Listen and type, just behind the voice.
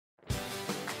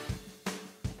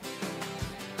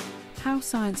How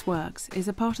Science Works is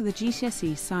a part of the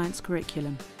GCSE science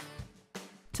curriculum.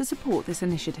 To support this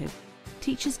initiative,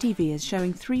 Teachers TV is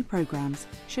showing 3 programmes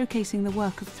showcasing the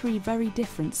work of 3 very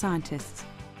different scientists.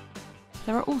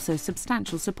 There are also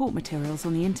substantial support materials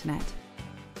on the internet.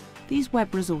 These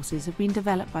web resources have been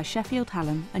developed by Sheffield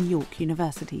Hallam and York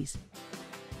universities.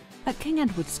 At King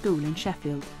Edward School in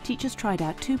Sheffield, teachers tried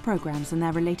out 2 programmes and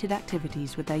their related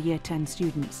activities with their Year 10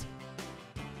 students.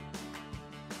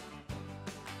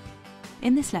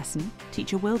 In this lesson,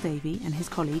 teacher Will Davey and his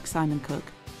colleague Simon Cook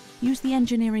used the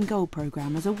Engineering Gold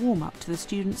programme as a warm-up to the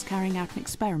students carrying out an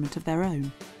experiment of their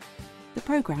own. The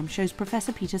programme shows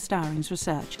Professor Peter Starring's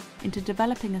research into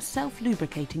developing a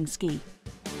self-lubricating ski.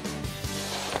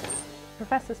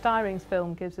 Professor Starring's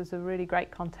film gives us a really great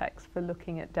context for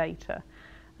looking at data,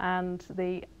 and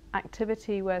the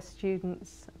activity where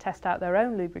students test out their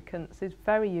own lubricants is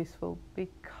very useful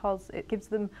because it gives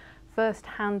them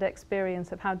first-hand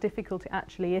experience of how difficult it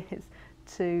actually is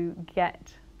to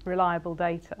get reliable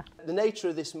data. The nature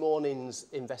of this morning's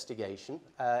investigation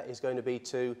is going to be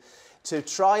to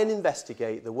try and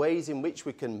investigate the ways in which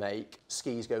we can make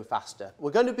skis go faster.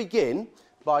 We're going to begin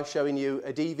by showing you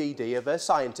a DVD of a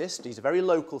scientist. He's a very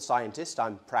local scientist,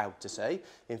 I'm proud to say.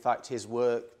 In fact, his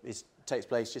work takes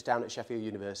place just down at Sheffield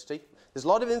University. There's a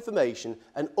lot of information,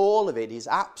 and all of it is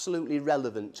absolutely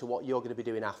relevant to what you're going to be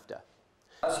doing after.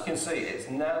 As you can see, it's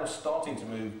now starting to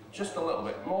move just a little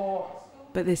bit more.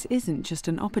 But this isn't just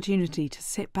an opportunity to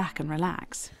sit back and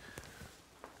relax.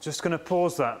 Just going to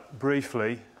pause that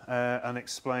briefly and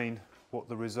explain what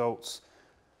the results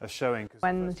are showing.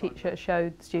 When the teacher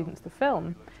showed students the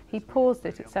film, he paused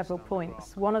it at several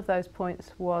points. One of those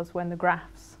points was when the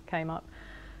graphs came up.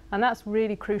 And that's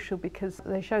really crucial because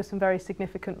they show some very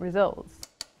significant results.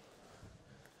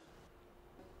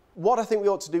 What I think we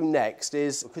ought to do next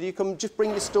is, could you come just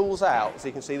bring your stools out so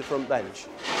you can see the front bench?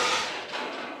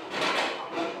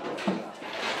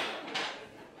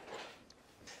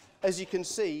 As you can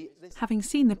see... Having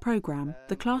seen the programme,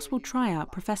 the class will try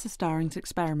out Professor Starring's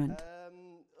experiment.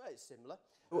 It's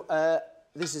similar.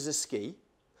 This is a ski.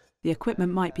 The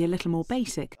equipment might be a little more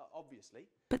basic,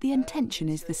 but the intention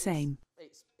is the same.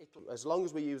 As long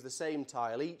as we use the same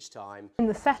tile each time. In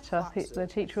the setup, the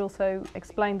teacher also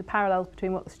explained the parallels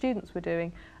between what the students were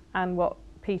doing and what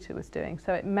Peter was doing,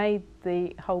 so it made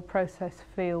the whole process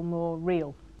feel more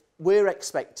real. We're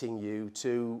expecting you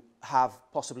to have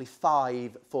possibly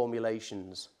 5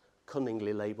 formulations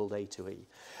cunningly labelled A to E.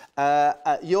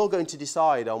 You're going to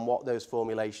decide on what those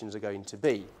formulations are going to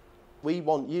be. We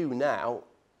want you now,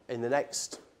 in the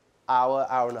next hour,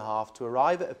 hour and a half, to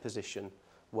arrive at a position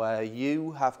where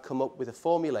you have come up with a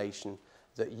formulation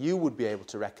that you would be able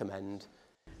to recommend.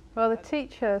 Well, the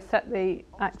teacher set the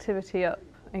activity up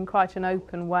in quite an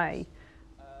open way.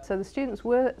 So the students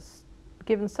were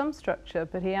given some structure,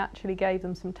 but he actually gave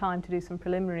them some time to do some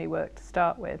preliminary work to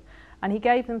start with. And he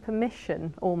gave them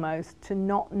permission, almost, to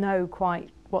not know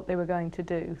quite what they were going to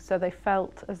do. So they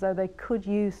felt as though they could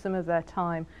use some of their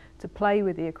time to play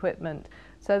with the equipment.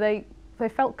 So they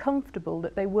felt comfortable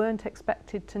that they weren't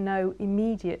expected to know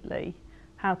immediately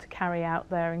how to carry out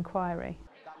their inquiry.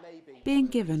 Being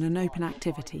given an open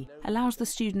activity allows the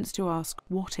students to ask,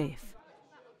 what if?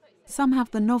 Some have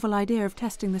the novel idea of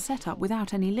testing the setup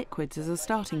without any liquids as a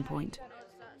starting point.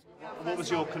 What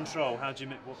was your control? What do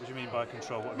you mean by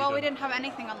control? Well, we didn't have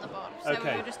anything on the board, so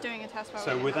okay. we were just doing a test.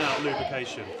 So without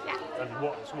lubrication? Yeah. And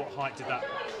what height did that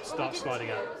start sliding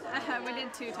at? We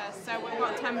did 2 tests, so we've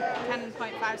got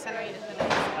 10.5 centimetres in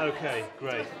it. Okay,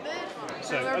 great.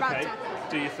 So, okay,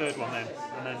 do your 3rd one then,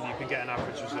 and then you can get an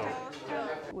average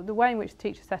result. The way in which the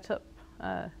teacher set up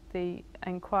the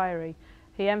inquiry,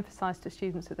 he emphasised to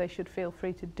students that they should feel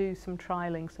free to do some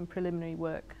trialling, some preliminary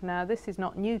work. Now, this is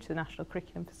not new to the National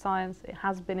Curriculum for Science. It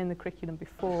has been in the curriculum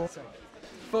before.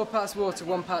 4 parts water,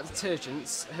 1 part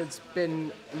detergents has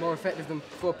been more effective than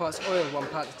 4 parts oil, 1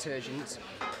 part detergent.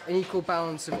 An equal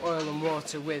balance of oil and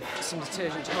water with some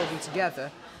detergent to hold them together,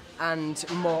 and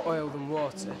more oil than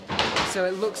water. So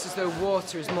it looks as though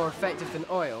water is more effective than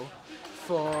oil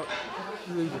for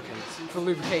lubricants, for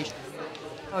lubrication.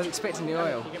 I was expecting the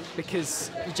oil because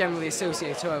you generally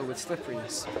associate oil with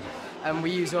slipperiness, and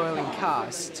we use oil in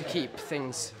cars to keep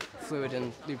things fluid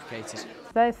and lubricated.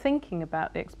 They're thinking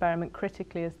about the experiment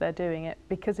critically as they're doing it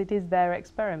because it is their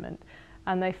experiment,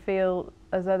 and they feel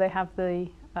as though they have the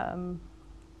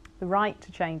right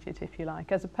to change it, if you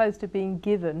like, as opposed to being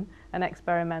given an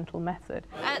experimental method.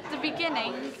 At the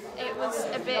beginning, it was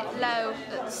a bit low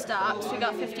at the start, so we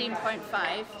got 15.5.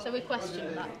 So we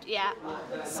questioned that? Yeah.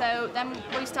 So then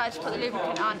we started to put the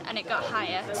lubricant on, and it got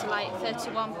higher to like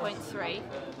 31.3.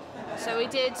 So we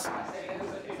did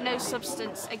no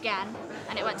substance again,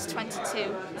 and it went to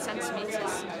 22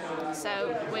 centimetres.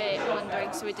 So we're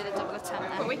wondering, so we did a double attempt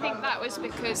there. But we think that was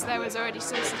because there was already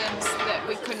substance that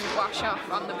we couldn't wash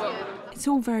off on the book. It's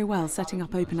all very well setting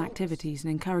up open activities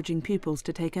and encouraging pupils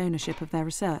to take ownership of their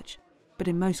research, but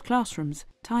in most classrooms,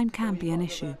 time can be an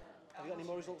issue.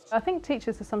 I think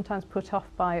teachers are sometimes put off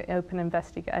by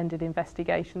open-ended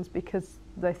investigations because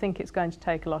they think it's going to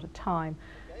take a lot of time.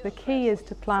 The key is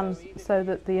to plan so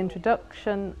that the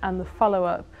introduction and the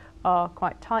follow-up are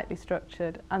quite tightly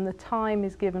structured, and the time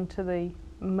is given to the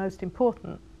most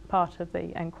important part of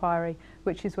the enquiry,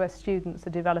 which is where students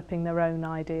are developing their own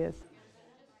ideas.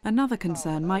 Another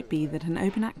concern might be that an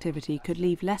open activity could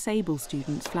leave less able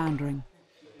students floundering.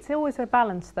 It's always a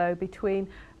balance, though, between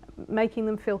making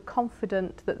them feel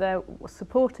confident that they're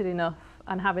supported enough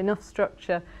and have enough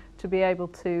structure to be able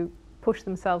to push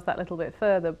themselves that little bit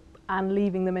further, and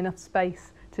leaving them enough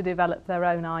space to develop their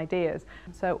own ideas.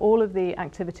 So all of the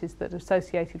activities that are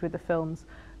associated with the films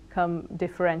come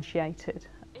differentiated.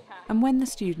 And when the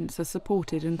students are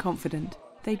supported and confident,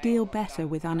 they deal better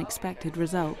with unexpected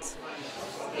results.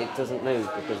 It doesn't move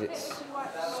because it's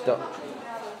stuck,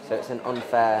 so it's an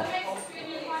unfair,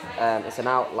 it's an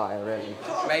outlier really.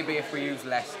 Maybe if we use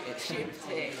less,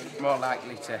 it's more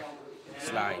likely to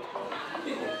slide.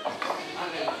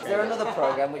 Is there another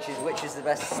programme which is the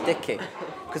best sticking?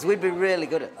 Because we'd be really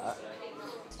good at that.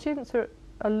 Students are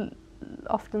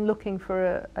often looking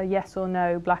for a yes or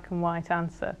no, black and white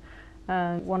answer.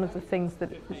 And one of the things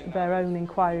that their own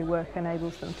inquiry work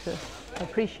enables them to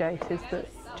appreciate is that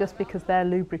just because their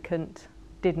lubricant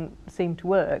didn't seem to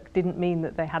work didn't mean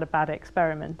that they had a bad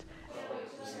experiment.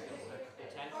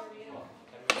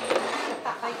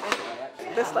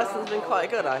 This lesson's been quite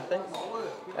good, I think.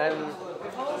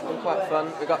 It's been quite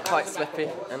fun. We got quite slippy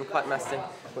and quite messy,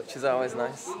 which is always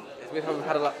nice. We've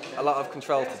had a lot of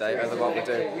control today over what we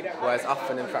do, whereas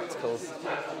often in practicals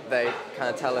they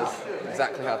kind of tell us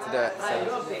exactly how to do it.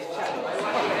 So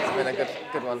it's been a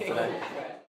good one today.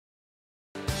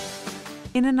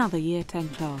 In another Year 10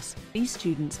 class, these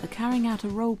students are carrying out a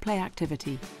role-play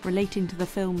activity relating to the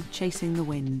film Chasing the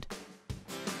Wind.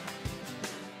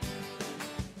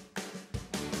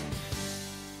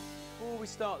 Before we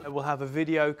start, we'll have a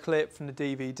video clip from the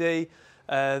DVD.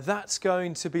 That's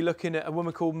going to be looking at a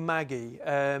woman called Maggie.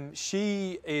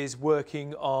 She is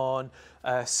working on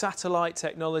satellite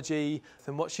technology,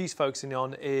 and what she's focusing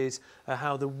on is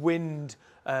how the wind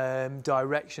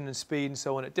direction and speed and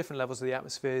so on at different levels of the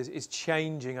atmosphere is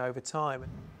changing over time.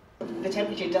 The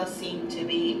temperature does seem to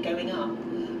be going up.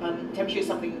 Temperature is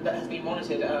something that has been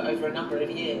monitored over a number of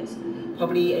years,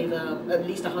 probably over at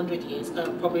least 100 years,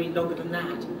 probably longer than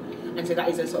that. And so that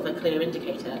is a sort of a clear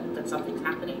indicator that something's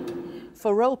happening.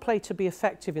 For role play to be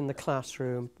effective in the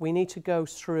classroom, we need to go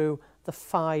through the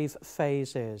 5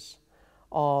 phases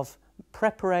of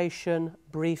preparation,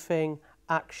 briefing,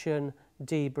 action,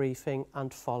 debriefing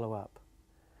and follow-up.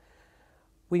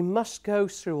 We must go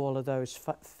through all of those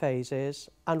phases,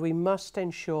 and we must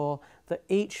ensure that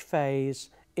each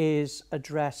phase is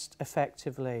addressed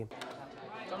effectively.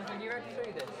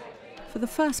 For the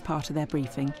first part of their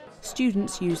briefing,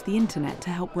 students use the internet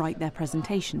to help write their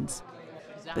presentations.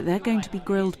 But they're going to be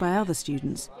grilled by other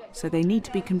students, so they need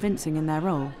to be convincing in their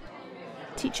role.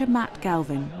 Teacher Matt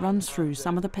Galvin runs through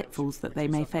some of the pitfalls that they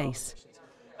may face.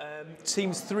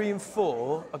 Teams 3 and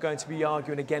 4 are going to be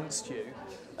arguing against you,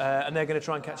 and they're going to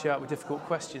try and catch you out with difficult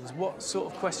questions. What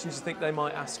sort of questions do you think they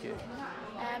might ask you?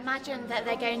 Imagine that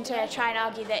they're going to try and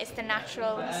argue that it's the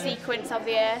natural sequence of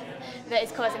the Earth that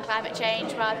is causing climate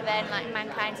change rather than like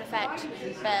mankind's effect.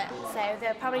 But so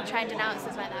they'll probably try and denounce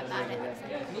us like that, but I don't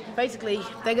think so. Basically,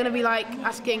 they're going to be like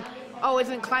asking, oh,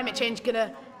 isn't climate change going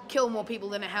to kill more people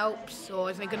than it helps? Or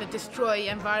isn't it going to destroy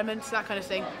environments, that kind of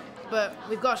thing? But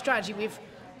we've got a strategy. We've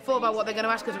thought about what they're going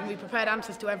to ask us and we've prepared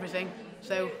answers to everything.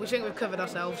 So we think we've covered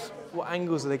ourselves. What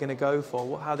angles are they going to go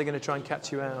for? How are they going to try and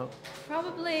catch you out?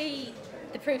 Probably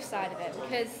the proof side of it,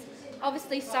 because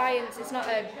obviously science is not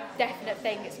a definite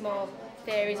thing, it's more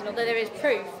theories, and although there is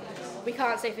proof, we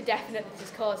can't say for definite that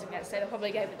it's causing it, so they'll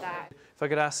probably go with that. If I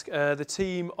could ask the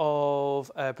team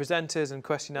of presenters and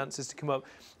question answers to come up,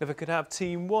 if I could have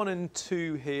team 1 and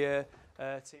 2 here.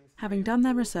 Having done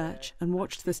their research and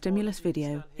watched the stimulus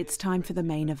video, it's time for the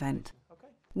main event.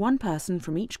 One person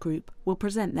from each group will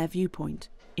present their viewpoint,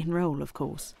 in role of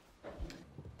course.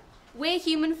 We're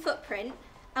Human Footprint,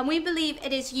 and we believe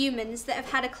it is humans that have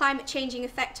had a climate-changing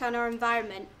effect on our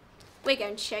environment. We're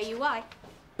going to show you why.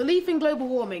 Belief in global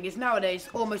warming is nowadays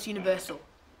almost universal.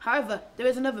 However, there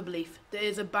is another belief that it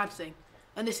is a bad thing,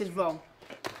 and this is wrong.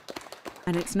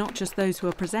 And it's not just those who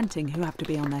are presenting who have to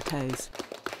be on their toes.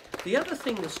 The other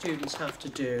thing the students have to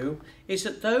do is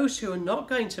that those who are not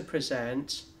going to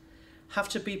present have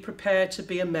to be prepared to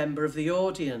be a member of the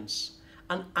audience,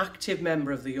 an active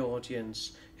member of the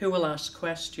audience who will ask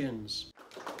questions.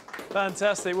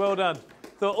 Fantastic, well done.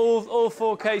 Thought all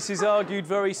 4 cases argued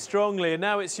very strongly, and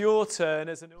now it's your turn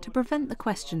as an... To prevent the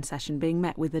question session being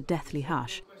met with a deathly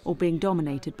hush or being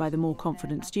dominated by the more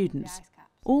confident students,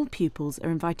 all pupils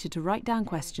are invited to write down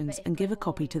questions and give a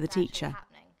copy to the teacher.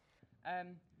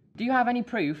 Do you have any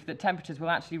proof that temperatures will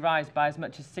actually rise by as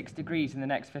much as 6 degrees in the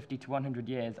next 50 to 100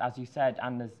 years, as you said,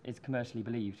 and as is commercially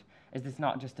believed? Is this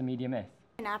not just a media myth?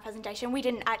 In our presentation, we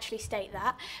didn't actually state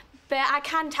that, but I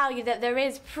can tell you that there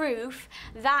is proof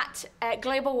that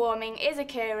global warming is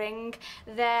occurring.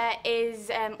 There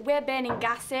is, we're burning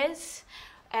gases,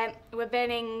 we're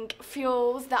burning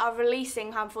fuels that are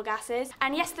releasing harmful gases.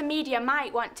 And yes, the media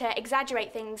might want to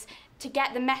exaggerate things to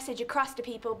get the message across to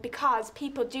people, because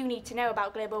people do need to know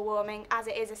about global warming as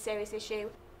it is a serious issue.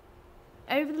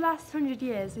 Over the last 100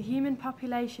 years, the human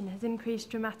population has increased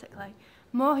dramatically.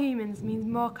 More humans means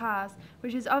more cars,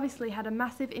 which has obviously had a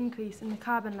massive increase in the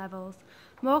carbon levels.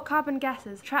 More carbon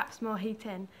gases traps more heat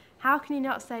in. How can you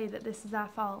not say that this is our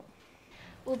fault?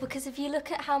 Well, because if you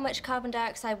look at how much carbon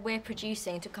dioxide we're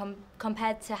producing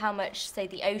compared to how much, say,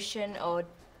 the ocean or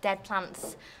dead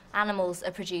plants, animals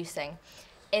are producing,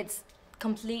 it's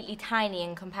completely tiny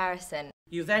in comparison.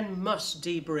 You then must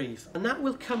debrief, and that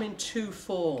will come in 2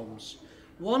 forms.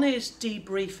 One is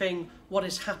debriefing what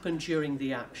has happened during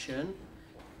the action.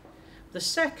 The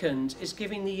second is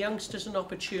giving the youngsters an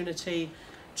opportunity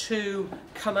to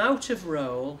come out of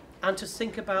role and to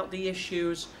think about the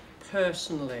issues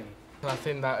personally. I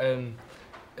think that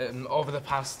over the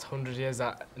past 100 years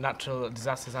that natural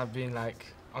disasters have been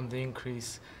on the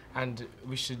increase, and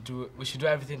we should do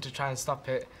everything to try and stop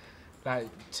it,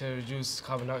 to reduce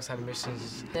carbon dioxide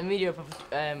emissions. The media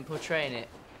are portraying it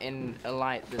in a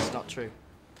light that's not true.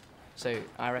 So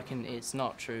I reckon it's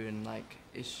not true, and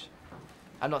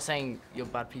I'm not saying you're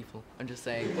bad people. I'm just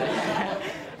saying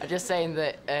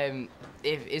that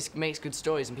if it makes good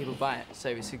stories and people buy it, so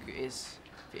you're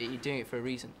doing it for a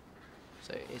reason.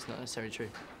 So it's not necessarily true.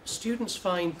 Students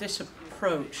find this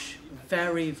approach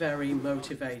very, very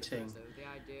motivating.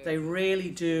 They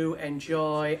really do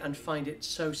enjoy and find it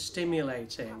so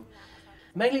stimulating,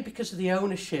 mainly because of the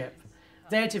ownership.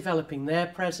 They're developing their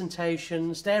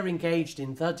presentations, they're engaged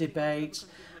in the debate,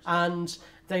 and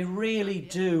they really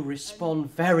do respond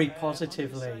very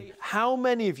positively. How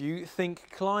many of you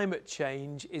think climate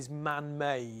change is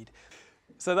man-made?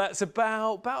 So that's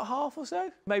about half or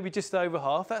so, maybe just over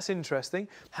half. That's interesting.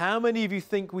 How many of you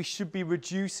think we should be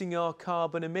reducing our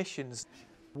carbon emissions?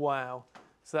 Wow.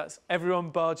 So that's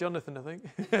everyone bar Jonathan, I think.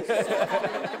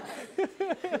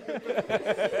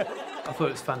 I thought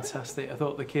it was fantastic. I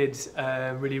thought the kids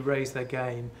really raised their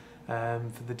game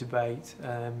for the debate.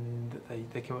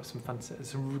 They came up with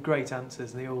some great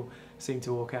answers, and they all seemed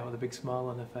to walk out with a big smile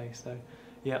on their face. So,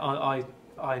 yeah,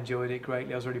 I enjoyed it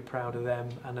greatly. I was really proud of them,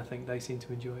 and I think they seemed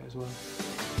to enjoy it as well.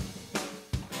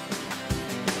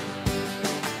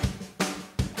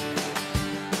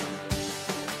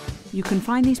 You can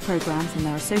find these programmes and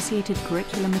their associated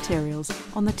curriculum materials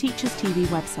on the Teachers TV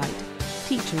website,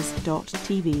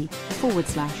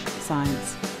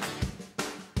 teachers.tv/science.